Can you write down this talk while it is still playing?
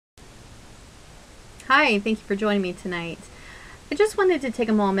Hi, thank you for joining me tonight. I just wanted to take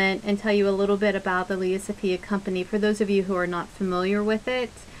a moment and tell you a little bit about the Lia Sophia company for those of you who are not familiar with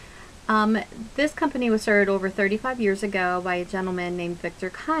it. This company was started over 35 years ago by a gentleman named Victor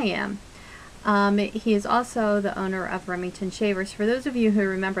Kayam. He is also the owner of Remington Shavers, for those of you who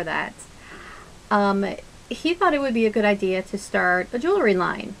remember that. He thought it would be a good idea to start a jewelry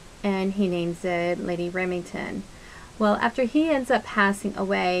line, and he names it Lady Remington. Well, after he ends up passing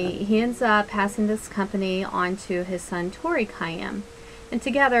away, he ends up passing this company on to his son Tori Kayam. And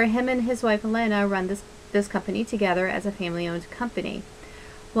together, him and his wife Elena run this company together as a family-owned company.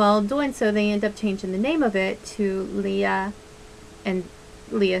 Well, doing so, they end up changing the name of it to Lia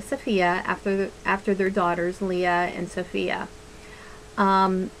Sophia after their daughters, Lia and Sophia.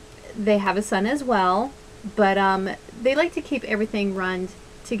 They have a son as well, but they like to keep everything run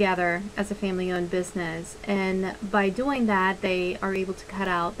together as a family-owned business, and by doing that they are able to cut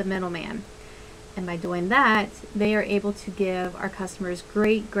out the middleman, and by doing that they are able to give our customers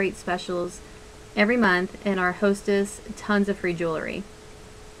great specials every month, and our hostess tons of free jewelry.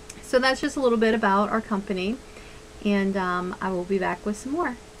 So that's just a little bit about our company, and I will be back with some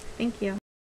more. Thank you.